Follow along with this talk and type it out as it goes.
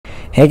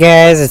Hey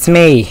guys, it's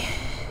me.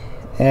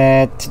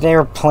 Today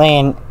we're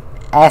playing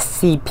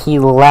SCP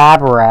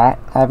Labrat.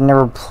 I've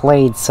never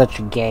played such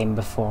a game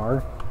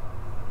before.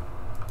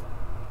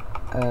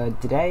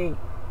 Did I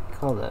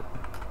call it?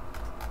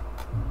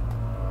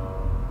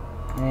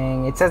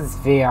 It says it's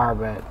VR,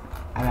 but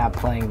I'm not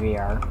playing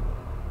VR.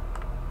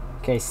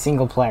 Okay,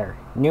 single player.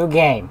 New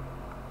game.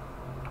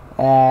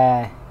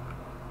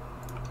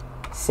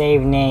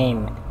 Save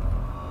name.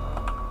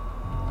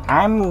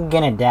 I'm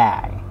gonna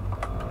die.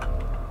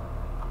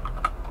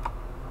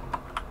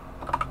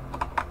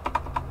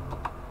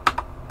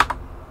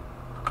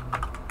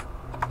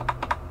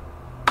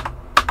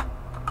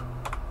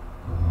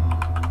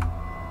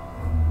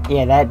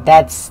 Yeah,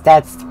 that's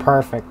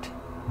perfect.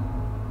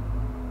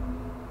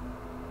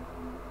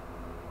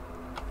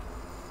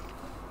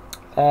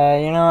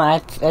 I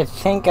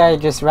think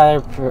I'd just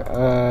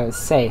rather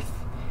save.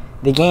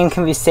 The game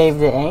can be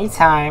saved at any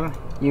time.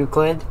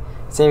 Euclid.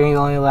 Saving is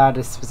only allowed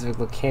to specific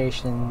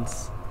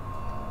locations.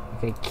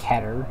 Okay,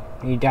 Keter.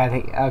 You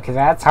die. Okay,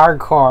 that's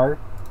hardcore.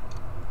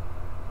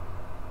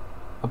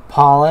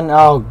 Apollon.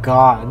 Oh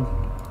God.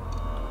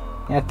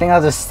 Yeah, I think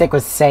I'll just stick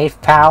with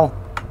safe, pal.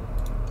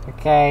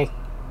 Okay.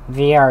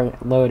 VR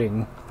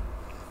loading.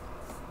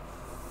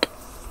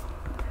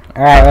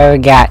 Alright, what do we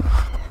got?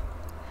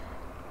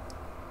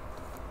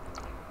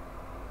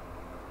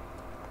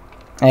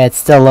 Hey, it's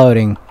still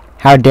loading.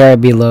 How dare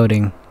it be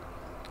loading?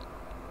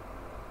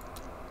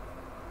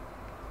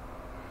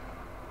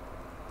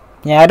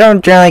 Yeah, I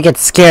don't generally get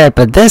scared,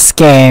 but this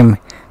game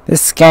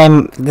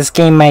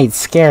might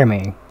scare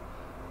me.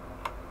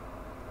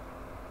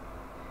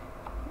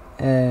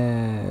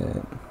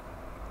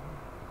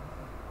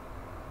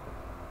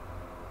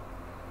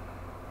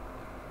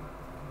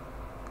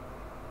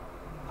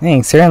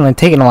 Dang, certainly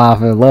taking a while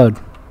for the load.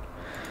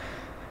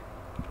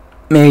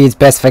 Maybe it's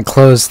best if I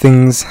close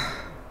things.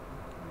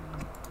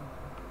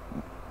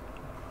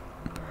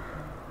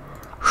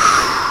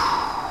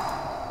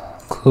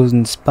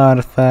 Closing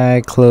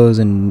Spotify,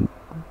 closing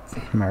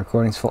my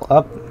recording's full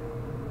up.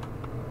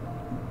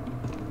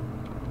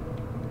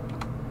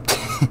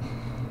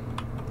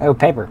 Oh,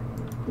 paper.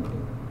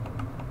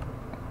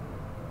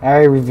 I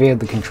already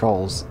revealed the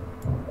controls.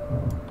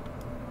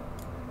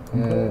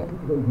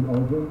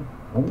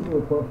 I need a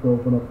request to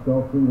open up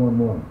cell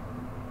 311.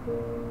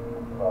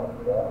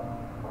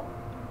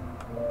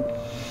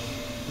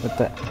 What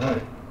the?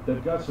 Hey,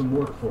 they've got some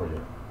work for you.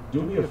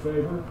 Do me a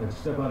favor and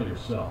step out of your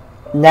cell.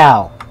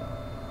 No.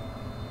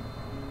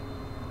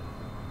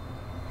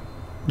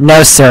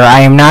 No, sir, I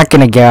am not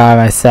gonna get out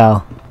of my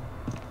cell.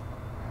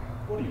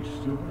 What are you,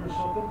 stupid or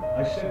something?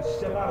 I said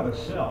step out of the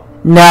cell.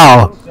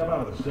 No. Don't step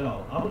out of the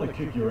cell. I'm gonna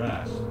kick your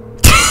ass.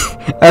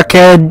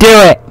 Okay, do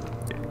it.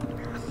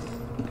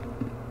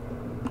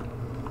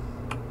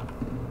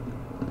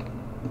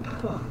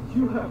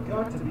 You have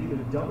got to be the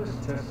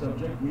dumbest test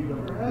subject we've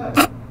ever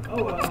had.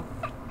 Oh well.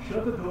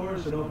 Shut the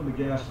doors and open the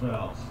gas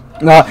valves.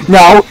 No,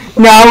 no,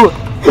 no,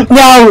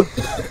 no,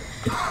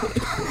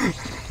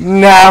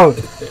 no,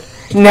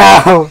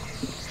 no,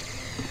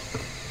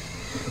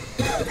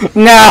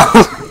 no,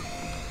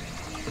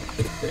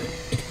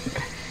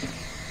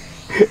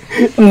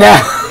 no.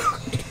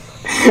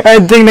 I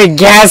think they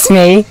gassed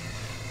me.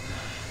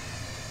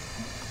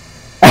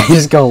 I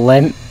just go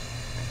limp.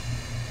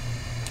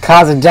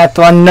 Cause of death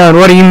unknown.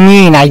 What do you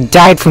mean? I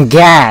died from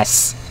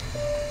gas.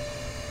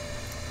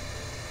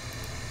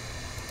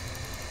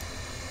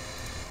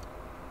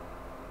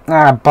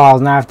 Ah,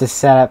 balls. Now I have to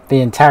set up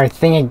the entire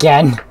thing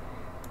again.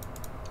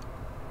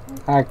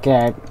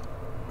 Okay.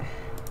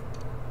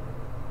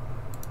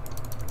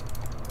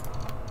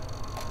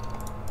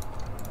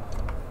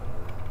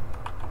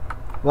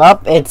 Well,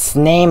 its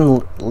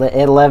name,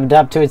 it lived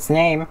up to its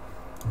name.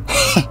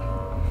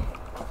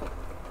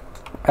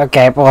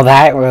 Okay, well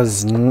that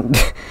was...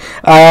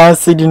 I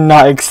honestly did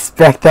not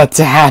expect that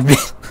to happen.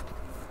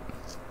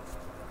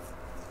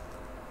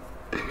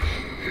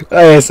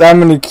 Yes, I'm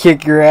gonna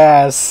kick your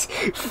ass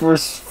for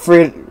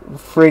freak.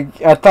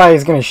 I thought he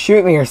was gonna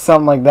shoot me or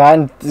something like that,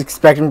 and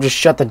expect him to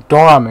shut the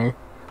door on me.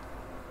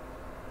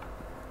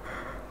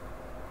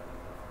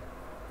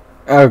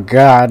 Oh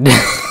God.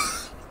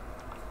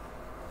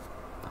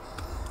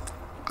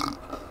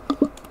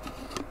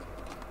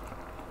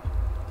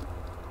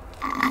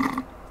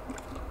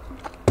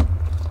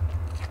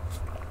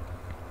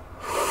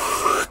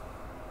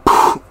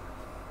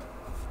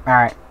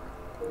 Alright.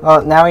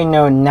 Well, now we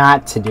know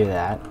not to do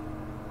that.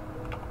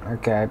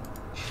 Okay.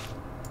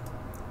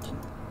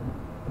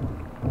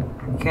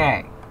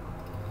 Okay.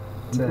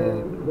 I need a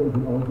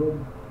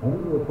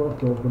request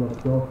to open up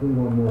cell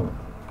 311.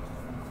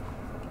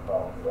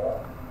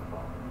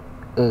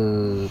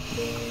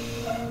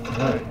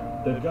 Hey,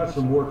 they've got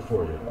some work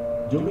for you.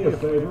 Do me a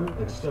favor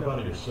and step out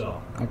of your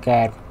cell.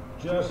 Okay.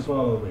 Just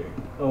follow me.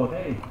 Oh,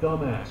 hey,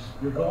 dumbass.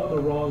 You're going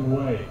the wrong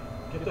way.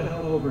 Get the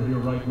hell over here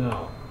right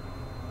now.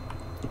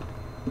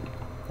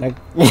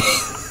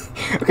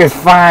 Okay,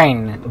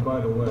 fine.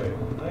 By the way,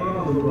 I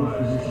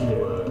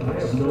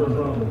have no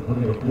problem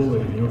putting a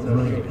bullet in your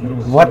brain if you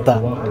don't What the?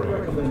 I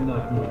recommend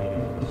not doing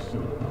anything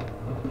stupid.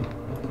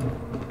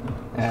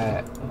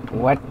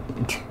 What?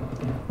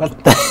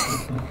 What the?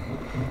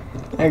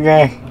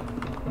 Okay.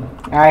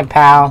 Alright,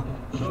 pal.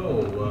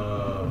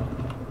 So,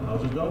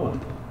 how's it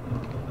going?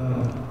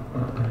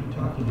 Are you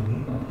talking to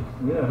me?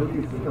 Yeah, who do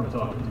you think I'm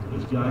talking to?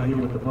 This guy here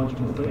with the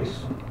punchable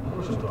face? Of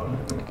course I'm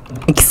talking to you.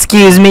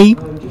 Excuse me?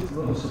 I'm just a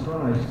little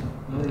surprised.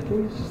 I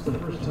think this is the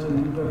first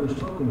time you've ever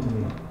spoken to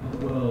me.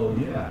 Well,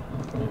 yeah.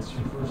 It's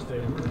your first day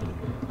working here.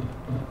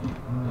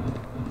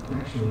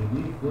 Actually,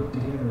 we've worked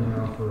together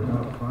now for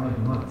about 5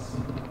 months.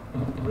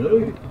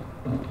 Really?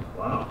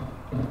 Wow.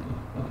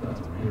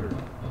 That's weird.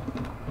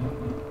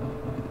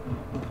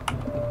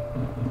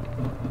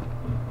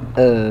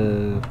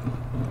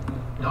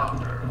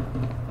 Doctor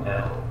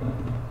L.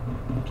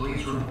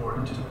 Please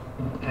report to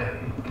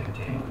heavy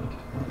containment.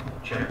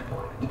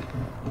 Checkpoint.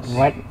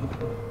 What?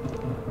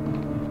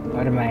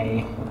 What am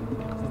I?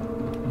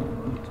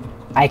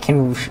 I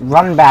can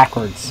run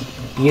backwards.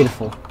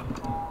 Beautiful.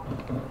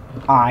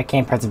 Ah, I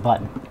can't press a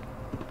button.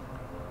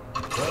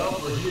 Well,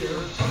 we're here.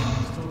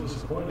 I'm still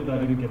disappointed I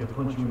didn't get to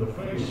punch you in the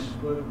face,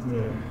 but,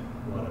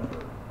 whatever.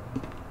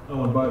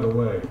 Oh, and by the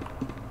way,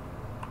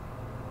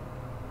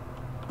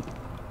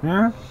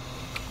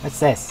 What's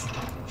this?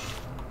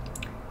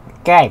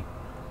 Okay.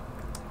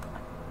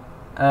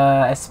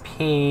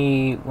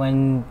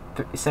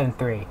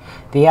 SCP-173.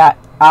 The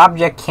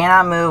object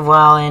cannot move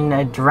while in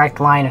a direct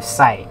line of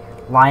sight.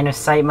 Line of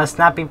sight must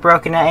not be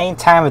broken at any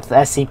time with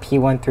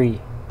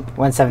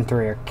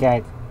SCP-173.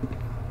 Okay.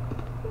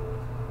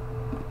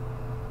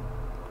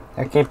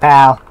 Okay,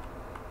 pal.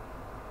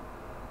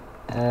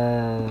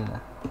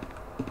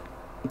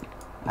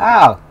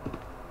 Oh!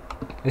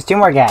 There's 2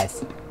 more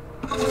guys.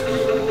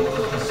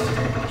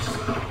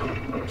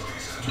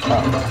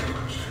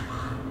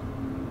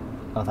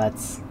 Oh,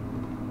 that's...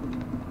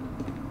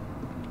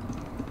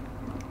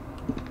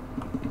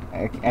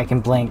 I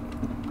can blink.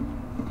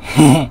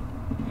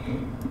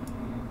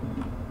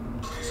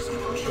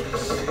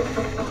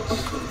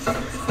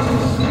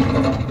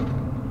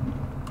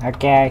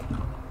 Okay.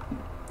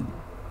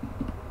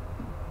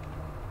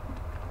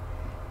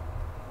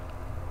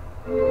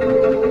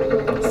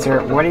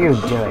 Sir, what are you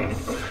doing?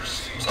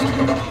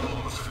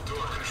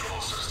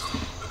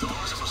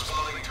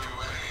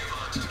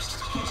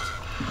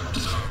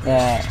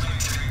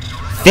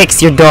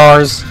 Fix your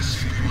doors.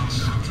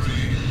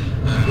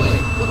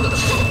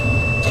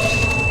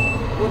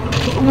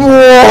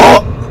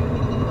 Whoa!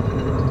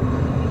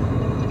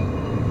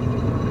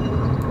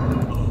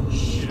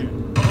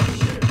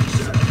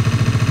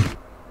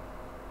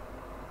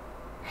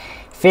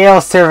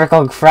 Fatal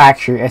cervical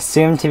fracture,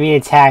 assumed to be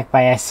attacked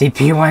by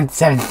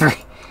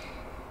SCP-173.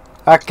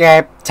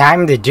 Okay,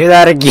 time to do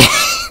that again.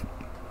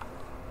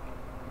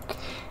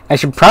 I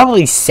should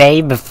probably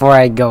save before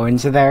I go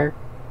into there.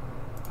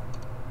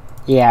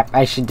 Yeah,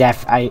 I should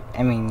I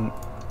mean...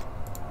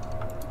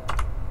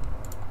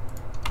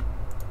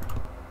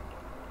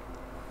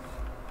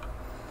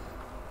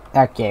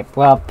 Okay,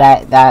 well,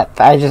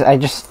 I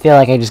just feel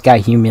like I just got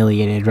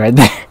humiliated right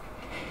there.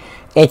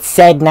 It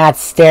said not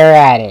stare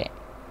at it.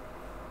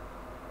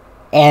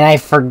 And I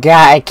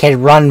forgot I could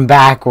run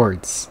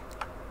backwards.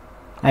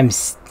 I'm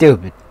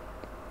stupid.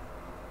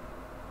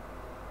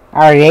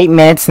 Already 8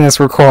 minutes in this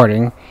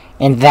recording,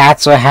 and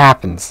that's what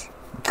happens.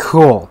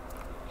 Cool.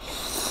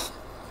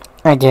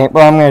 Okay,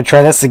 well, I'm gonna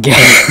try this again.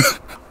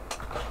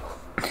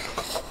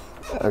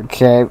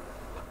 Okay.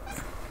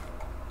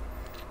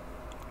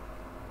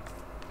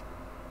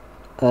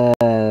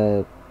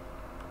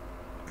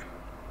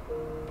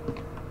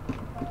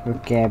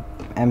 Okay,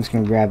 I'm just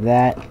gonna grab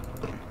that.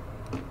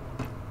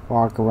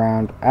 Walk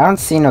around. I don't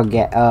see no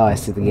gas. Oh, I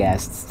see the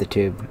gas. It's the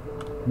tube.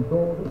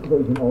 Control, this is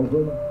Agent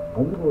Aldrin.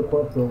 I need a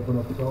request to open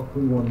up the call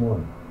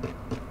 311.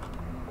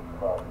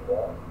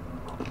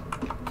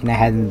 Can I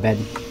hide in the bed?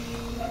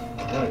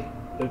 Right.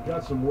 They've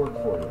got some work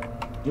for you.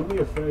 Do me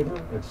a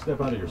favor and step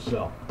out of your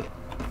cell.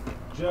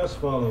 Just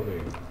follow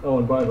me. Oh,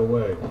 and by the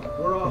way,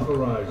 we're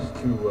authorized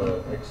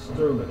to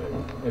exterminate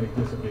any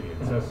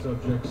disobedient test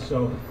subjects,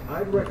 so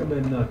I'd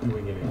recommend not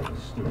doing anything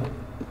stupid.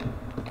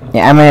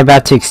 Yeah, I'm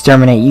about to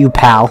exterminate you,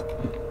 pal.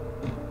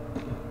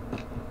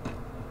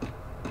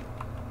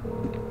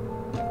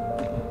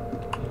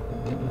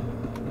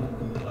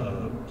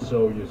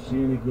 So you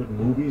see any good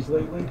movies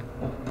lately?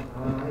 I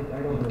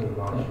don't really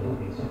watch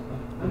movies.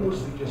 I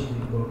mostly just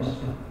read books.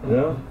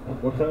 Yeah?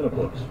 What kind of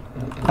books?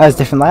 That was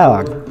different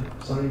dialogue. Horror,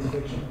 science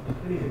fiction,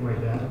 anything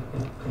like that.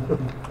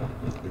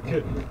 You're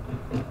kidding me.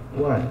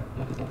 What?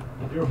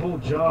 Your whole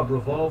job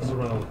revolves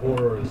around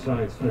horror and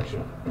science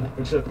fiction.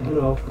 Except, you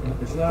know,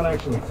 it's not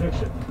actually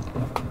fiction.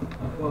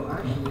 Well,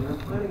 actually, I'm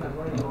planning on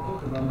writing a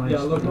book about my... Yeah,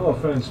 look, no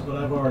offense, but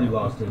I've already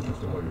lost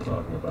interest in what you're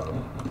talking about.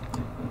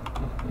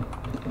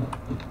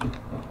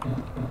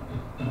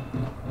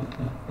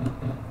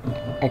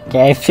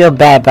 Okay, I feel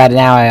bad, but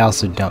now I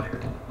also don't.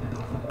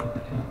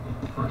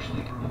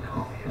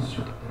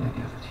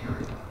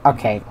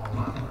 Okay.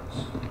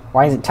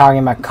 Why is it talking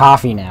about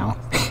coffee now?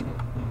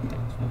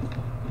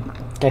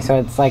 Okay, so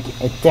it's like,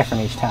 it's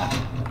different each time.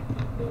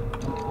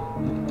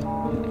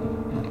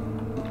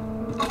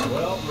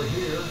 Well, we're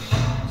here.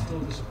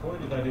 little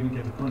disappointed I didn't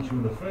get to punch you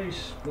in the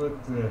face, but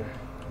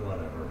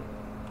whatever.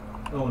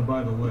 Oh, and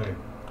by the way,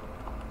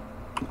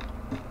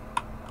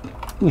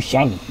 Ooh,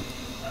 shiny.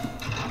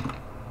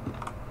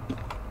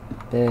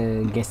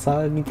 Guess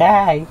I'll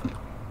die.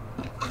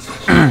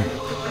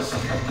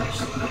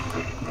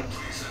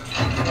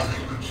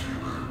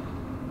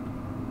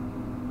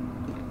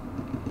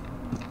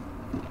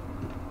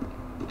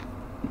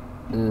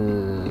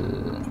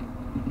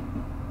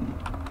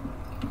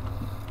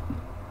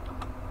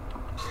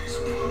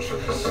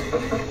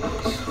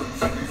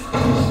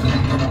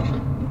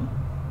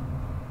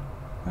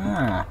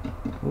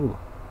 Ooh.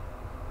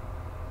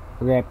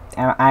 Okay,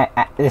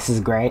 this is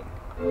great.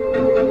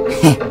 There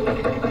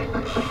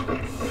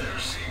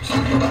seems to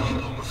be a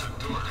problem with the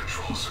door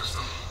control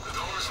system. The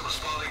door isn't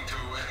responding to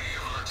any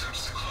of our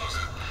attempts to close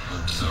it.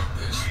 So,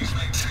 please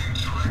maintain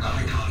direct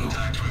eye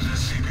contact with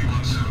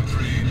SCP-173.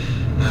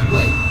 And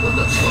wait, what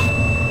the fuck?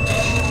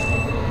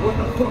 what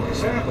the fuck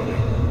is happening?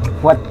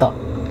 What the?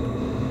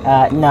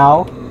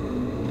 No.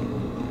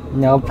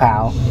 No,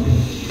 pal.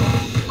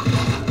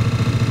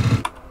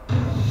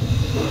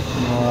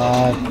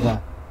 What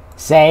the?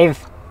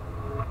 Save.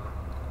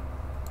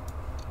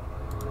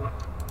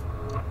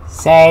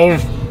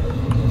 Save.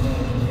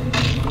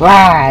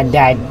 Ah, I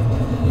died.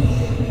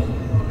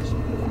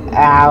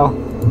 Ow.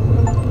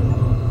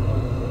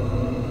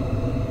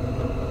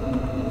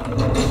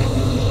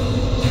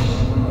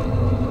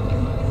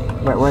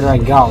 Where do I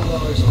go?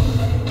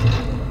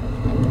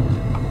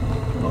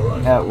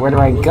 Where do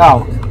I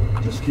go?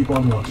 Just keep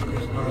on watching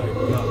it.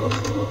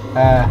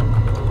 Alright,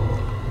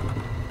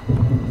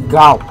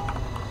 Go.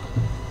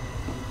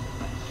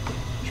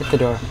 Shut the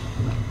door.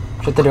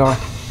 Shut the door.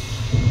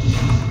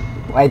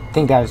 I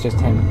think that was just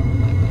him.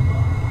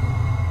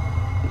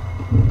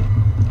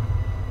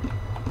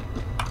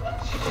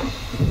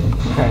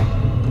 Okay.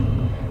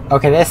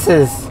 Okay, this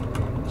is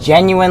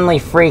genuinely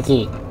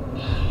freaky.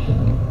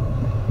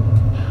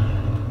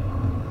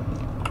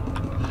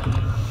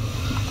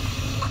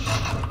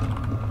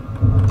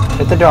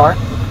 Shut the door.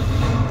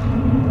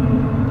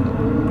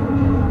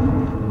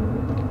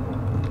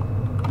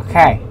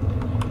 Okay.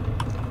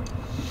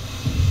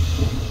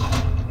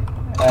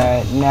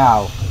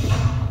 No.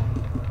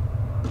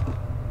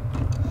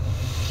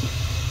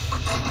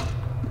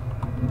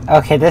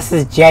 Okay, this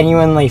is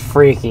genuinely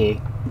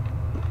freaky.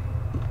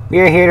 We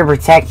are here to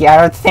protect you. I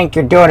don't think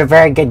you're doing a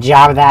very good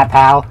job of that,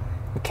 pal.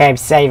 Okay, I'm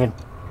saving.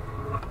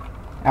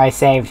 I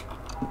saved.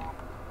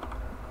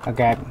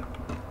 Okay.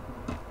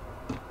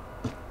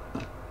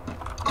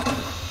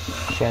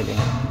 Shedding.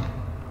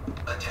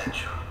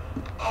 Attention.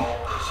 All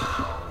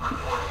personnel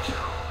report to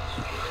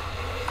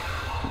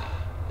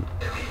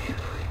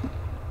immediately.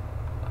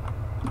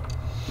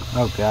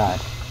 Oh god.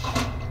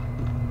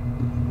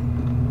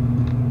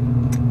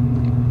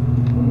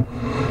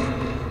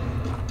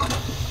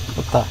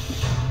 What the?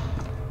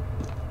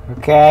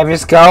 Okay, I'm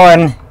just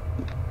going.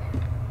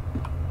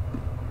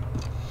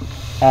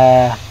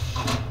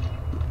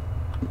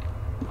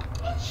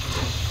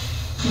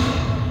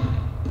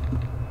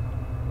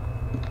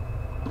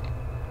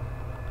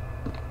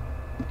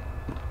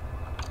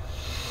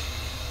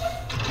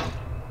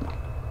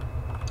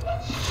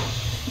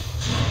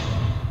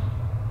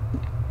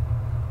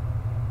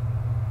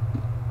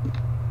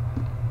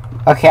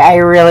 Okay, I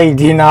really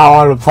do not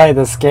want to play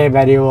this game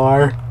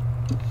anymore.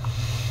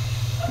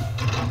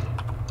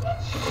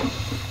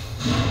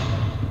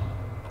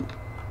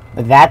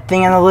 With that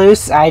thing on the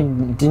loose, I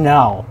don't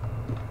know.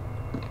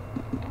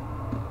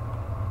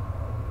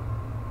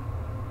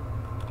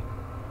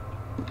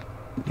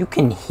 You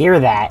can hear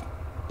that.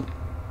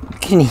 You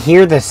can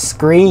hear the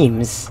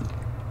screams.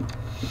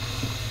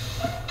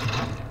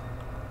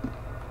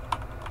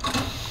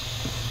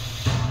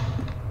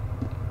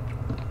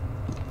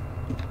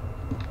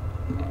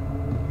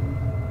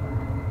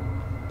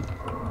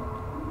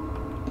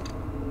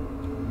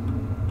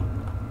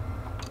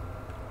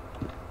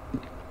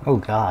 Oh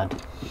god.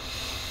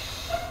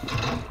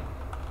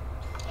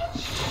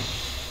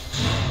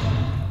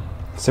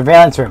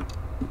 Surveillance room.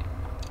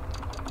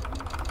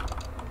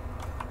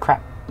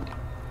 Crap.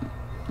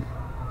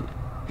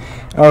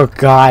 Oh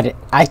god.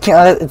 I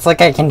can't. It's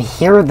like I can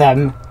hear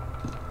them.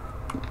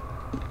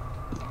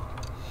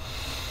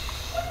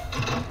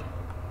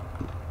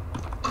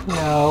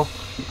 No.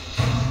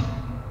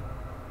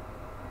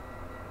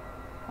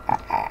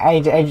 I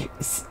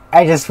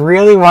just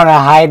really want to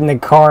hide in the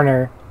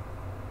corner.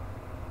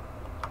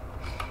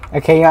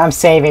 Okay, I'm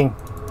saving.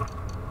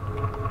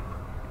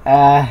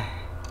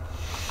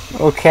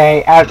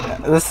 Okay,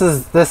 this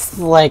is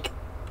like...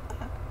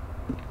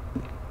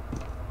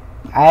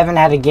 I haven't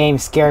had a game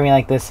scare me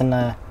like this in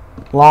a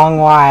long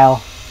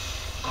while.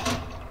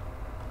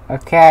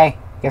 Okay,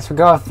 guess we're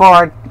going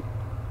forward.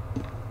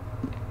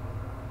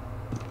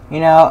 You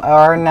know,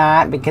 or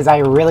not, because I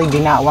really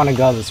do not want to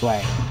go this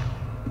way.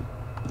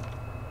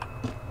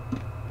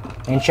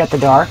 And shut the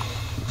door.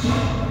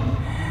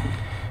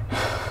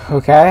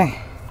 Okay.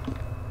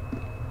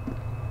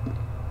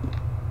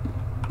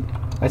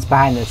 What's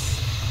behind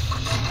this?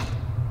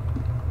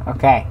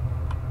 Okay.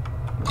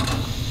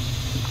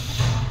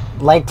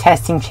 Light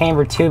testing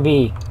chamber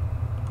 2B.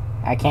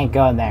 I can't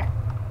go in there.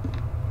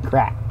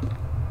 Crap.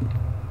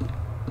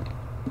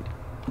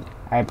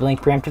 Alright,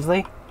 blink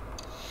preemptively.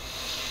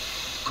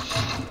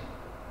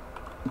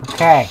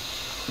 Okay.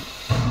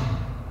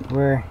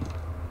 We're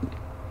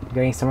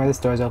getting somewhere. This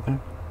door's open.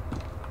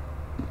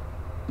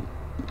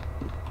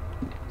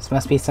 This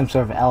must be some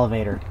sort of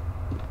elevator.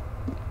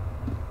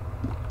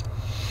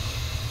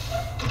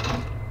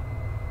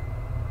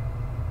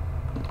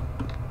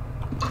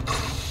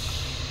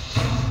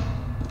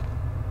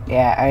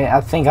 Yeah,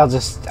 I think I'm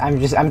just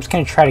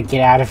gonna try to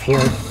get out of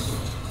here.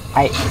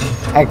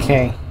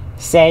 Okay.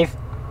 Save.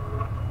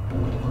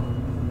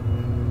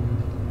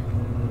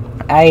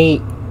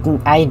 I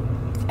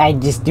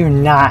just do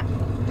not.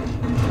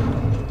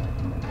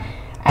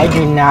 I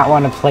do not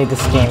want to play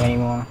this game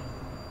anymore.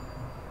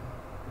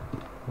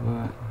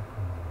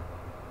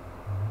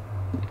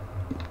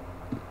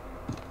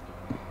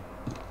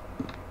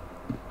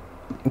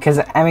 Because,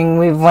 I mean,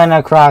 we've went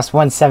across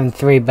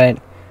 173, but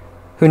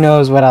who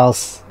knows what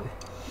else.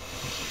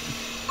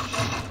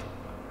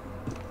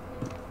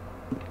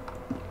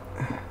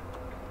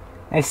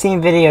 I've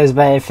seen videos,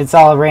 but if it's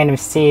all a random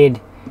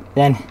seed,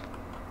 then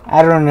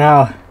I don't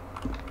know.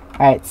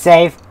 Alright,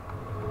 save.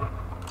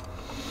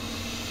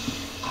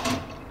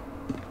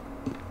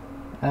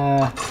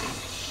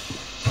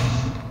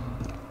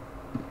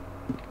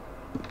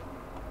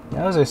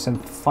 Those are some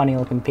funny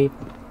looking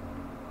people.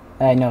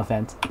 No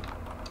offense.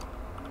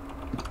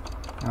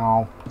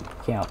 Oh,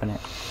 can't open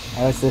it.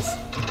 Alright, what's this?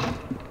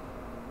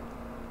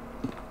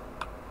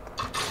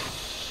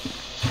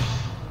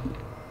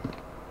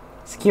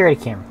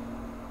 Security camera.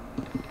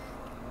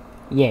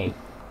 Yay.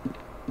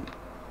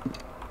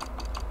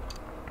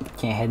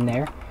 Can't head in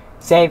there.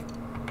 Save.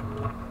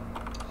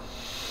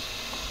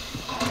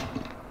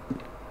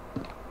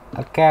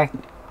 Okay.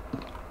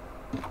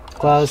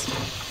 Close.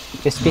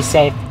 Just be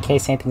safe in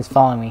case anything's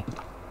following me.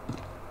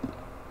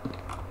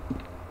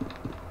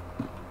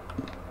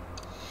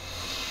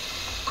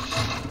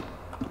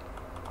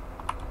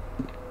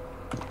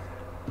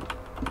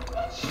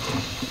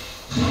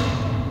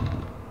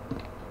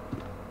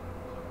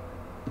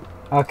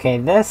 Okay,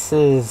 this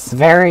is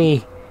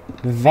very,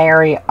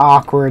 very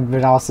awkward,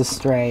 but also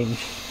strange.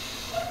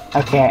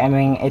 Okay, I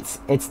mean,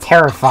 it's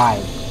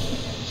terrifying.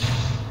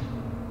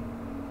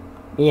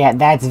 Yeah,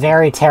 that's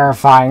very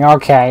terrifying.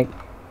 Okay.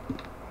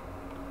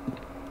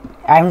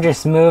 I'm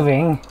just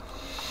moving.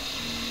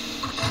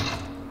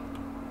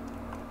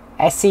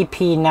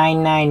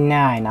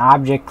 SCP-999,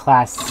 object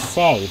class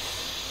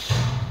safe.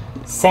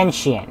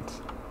 Sentient.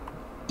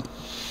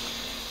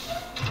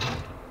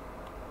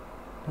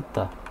 What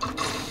the?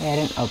 Yeah, I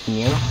didn't open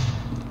you.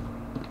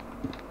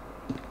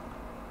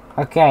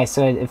 Okay,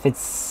 so if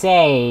it's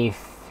safe,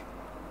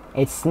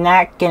 it's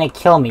not gonna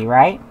kill me,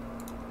 right?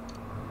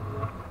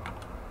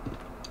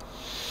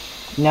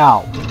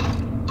 No.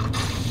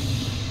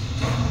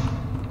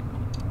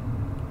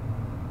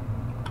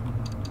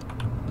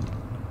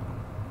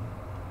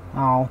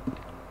 Oh.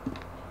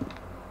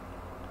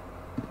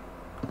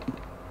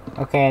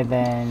 Okay,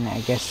 then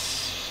I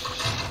guess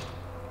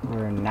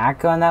we're not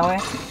going that way.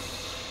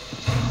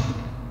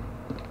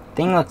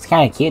 Thing looks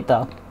kind of cute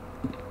though.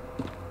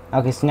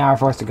 Okay, so now we're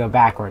forced to go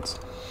backwards.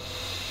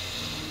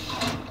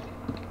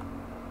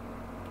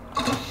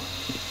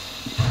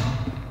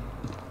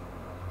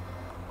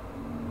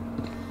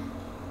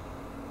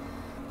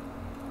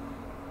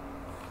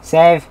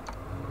 Save.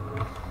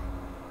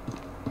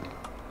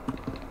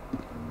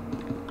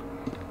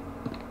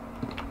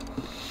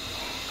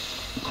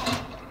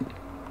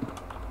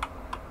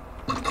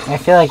 I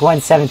feel like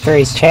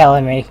 173 is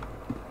trailing me.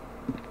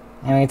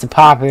 I mean, it's a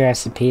popular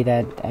SCP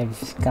that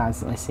I've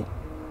constantly seen.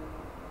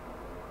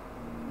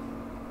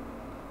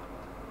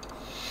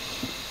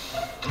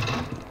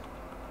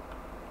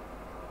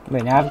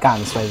 Wait, now I've gone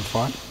this way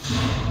before.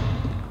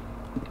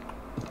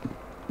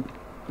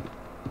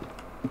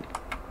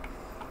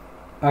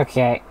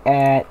 Okay,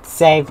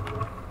 save.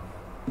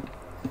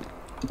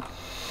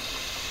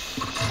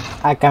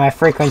 I got my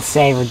frequent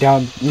saver,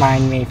 don't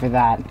mind me for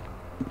that.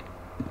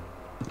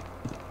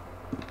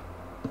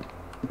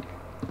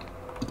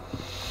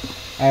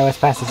 Alright, let's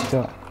pass this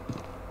door.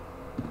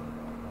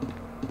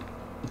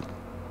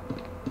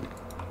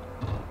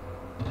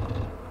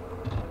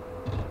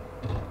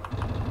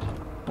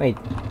 Wait.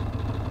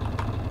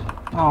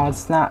 Oh,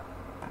 it's not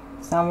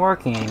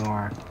working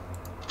anymore.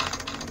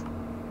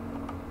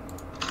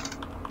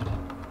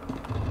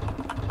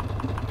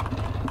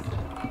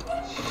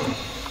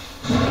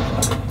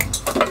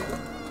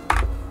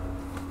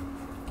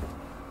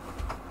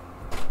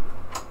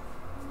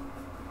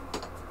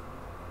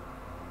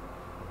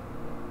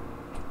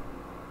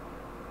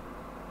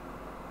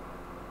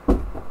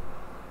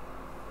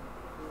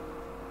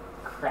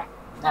 Crap,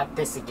 not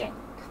this again.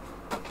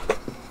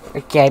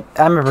 Okay,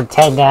 I'm gonna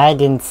pretend that I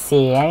didn't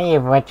see any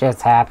of what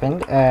just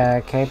happened.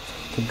 Okay,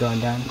 keep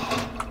going down.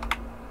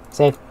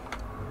 Save.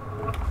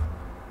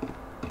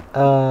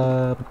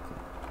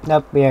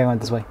 Nope, we already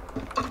went this way.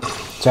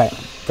 That's right,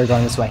 we're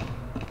going this way.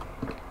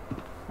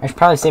 I should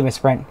probably save my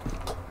sprint.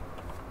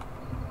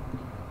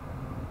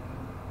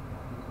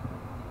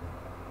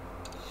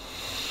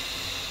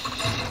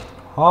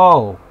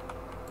 Oh.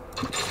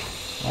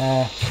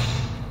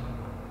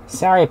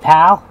 Sorry,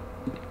 pal.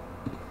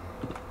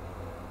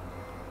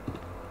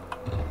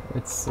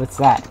 What's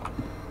that?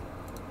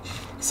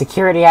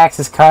 Security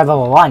access card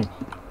level 1.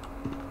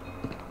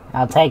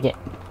 I'll take it.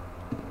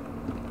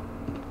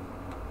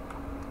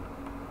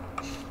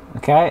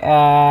 Okay,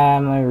 let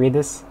me read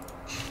this.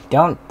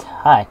 Don't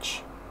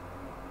touch.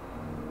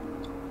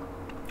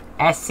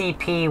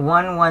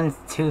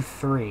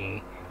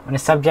 SCP-1123. When a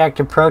subject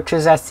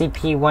approaches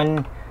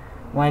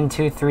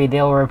SCP-1123,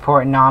 they will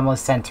report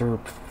anomalous center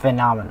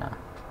phenomena.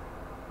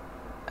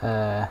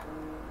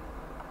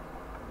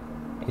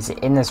 Is it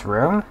in this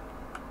room?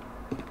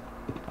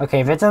 Okay,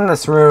 if it's in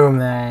this room,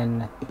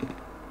 then...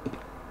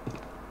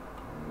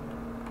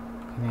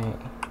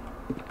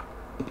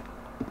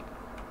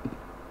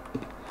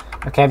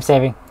 Okay, I'm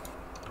saving.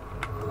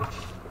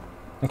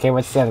 Okay,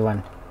 what's the other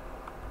one?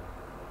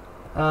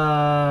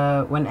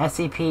 When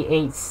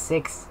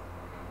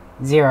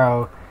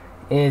SCP-860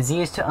 is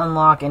used to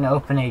unlock and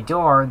open a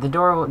door, the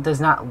door does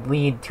not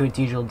lead to its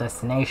usual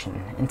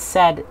destination.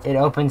 Instead, it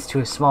opens to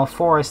a small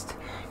forest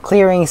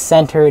clearing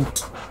centered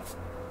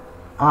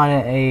on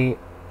a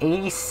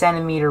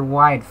 80-centimeter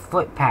wide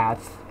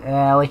footpath.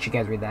 I'll let you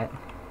guys read that.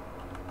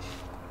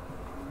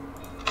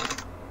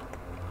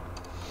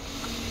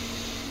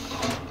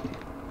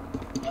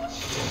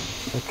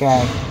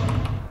 Okay.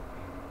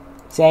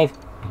 Save.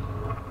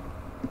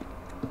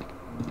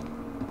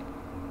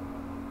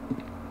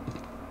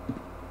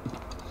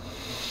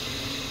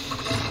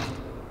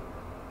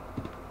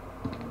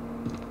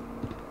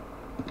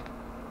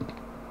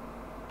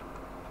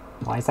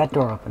 Why is that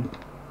door open?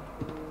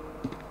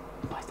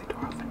 Why is the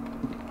door open?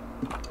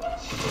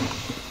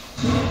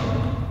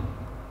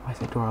 Why is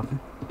that door open?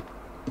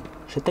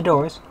 Shut the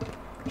doors.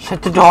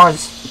 Shut the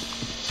doors!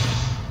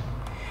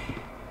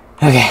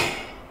 Okay.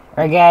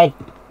 We're good.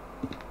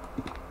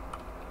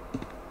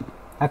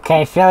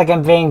 Okay, I feel like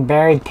I'm being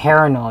very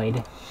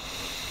paranoid.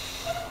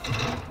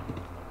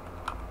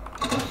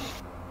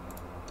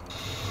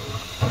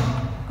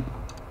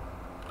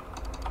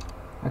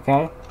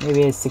 Okay,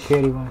 maybe it's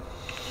security one.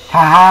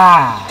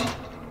 Haha!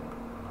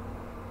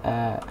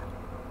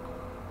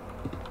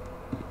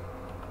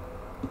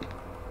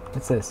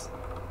 What's this?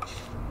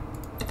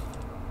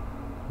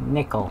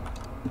 Nickel.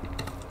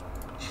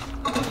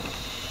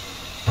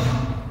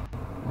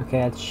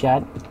 Okay, that's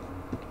shut.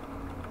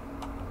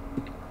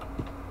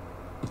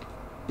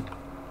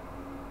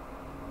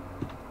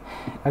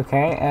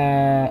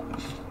 Okay,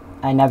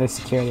 another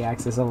security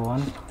access level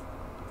 1.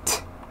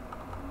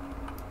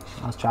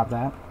 Let's drop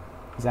that,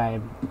 because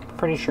I'm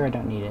pretty sure I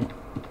don't need it.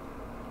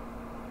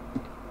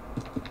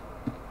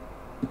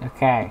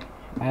 Okay,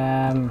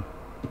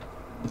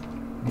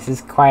 this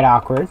is quite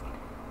awkward.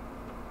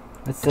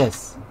 What's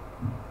this?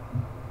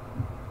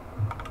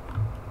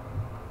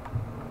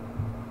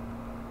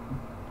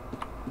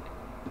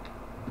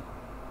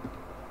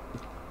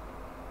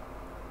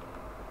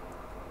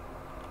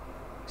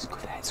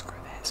 Screw that, screw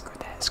that, screw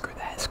that, screw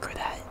that, screw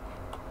that.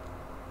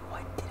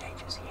 What did I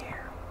just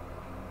hear?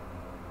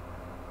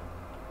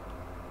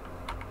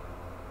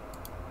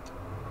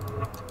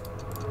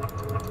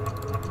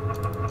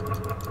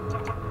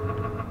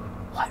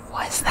 What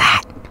was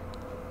that?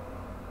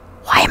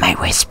 Why am I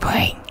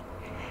whispering?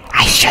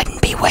 I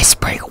shouldn't be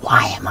whispering.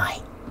 Why am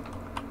I?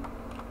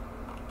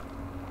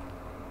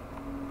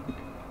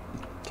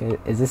 Okay,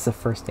 is this a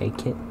first aid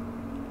kit?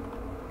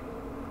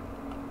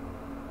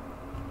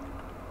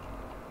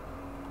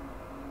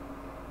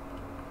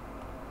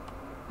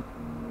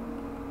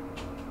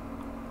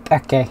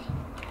 Okay.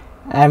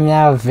 I'm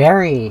now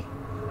very,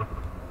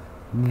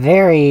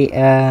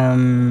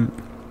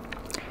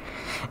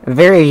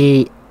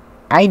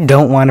 I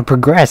don't want to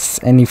progress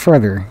any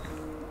further.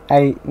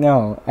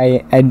 No.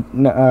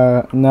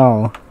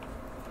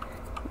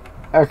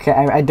 Okay,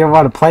 I don't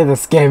want to play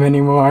this game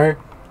anymore.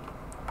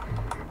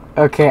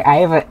 Okay, I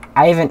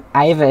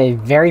have a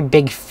very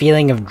big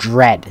feeling of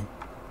dread.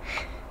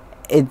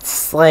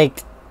 It's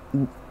like,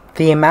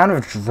 the amount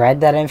of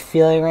dread that I'm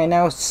feeling right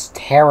now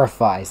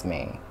terrifies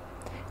me.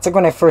 It's like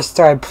when I first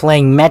started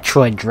playing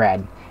Metroid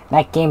Dread.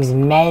 That game's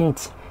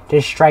meant to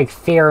strike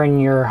fear in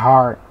your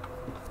heart.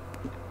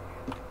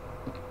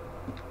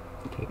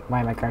 Okay, why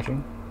am I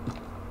crashing?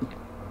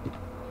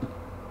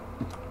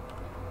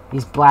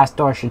 These blast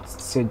doors should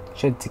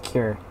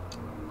secure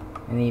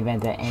in the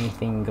event that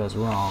anything goes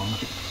wrong.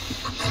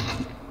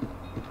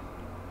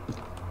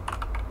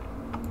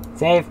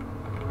 Save.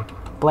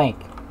 Blink.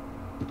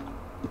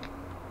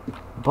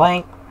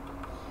 Blank.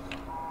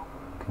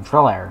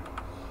 Control error.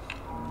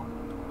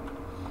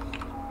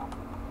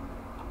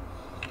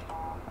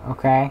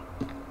 Okay.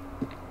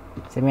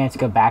 Does that mean I have to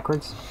go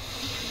backwards?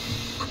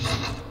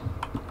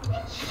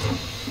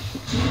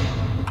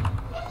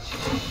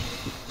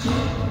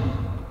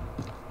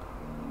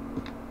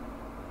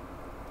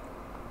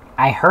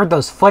 I heard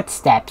those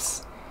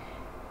footsteps.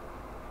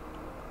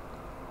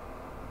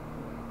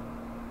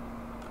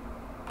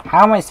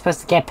 How am I supposed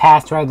to get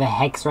past where the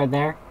heck's right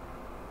there?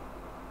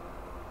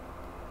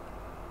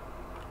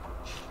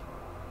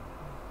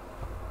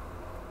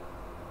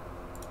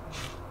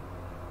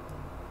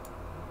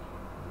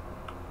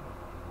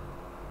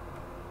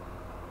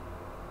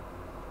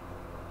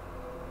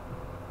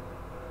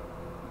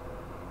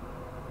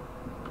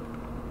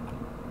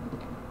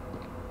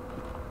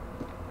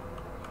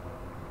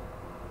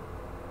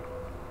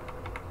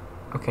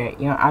 Okay,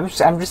 you know, I'm just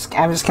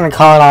gonna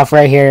call it off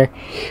right here.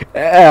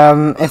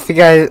 If you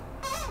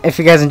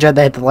guys enjoyed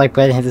that, hit the like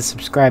button, hit the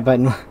subscribe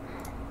button.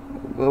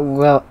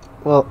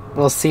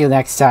 We'll see you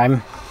next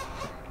time.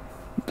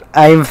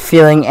 I'm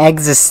feeling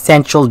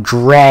existential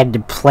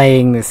dread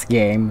playing this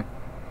game.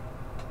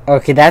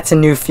 Okay, that's a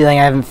new feeling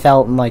I haven't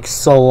felt in like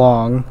so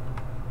long.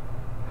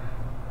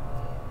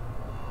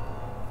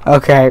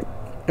 Okay,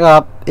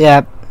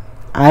 yeah,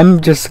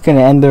 I'm just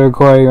gonna end the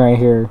recording right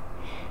here.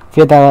 If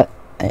you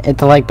hit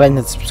the like button,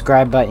 the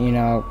subscribe button, you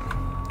know,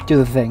 do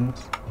the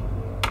things.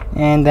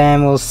 And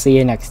then we'll see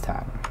you next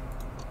time.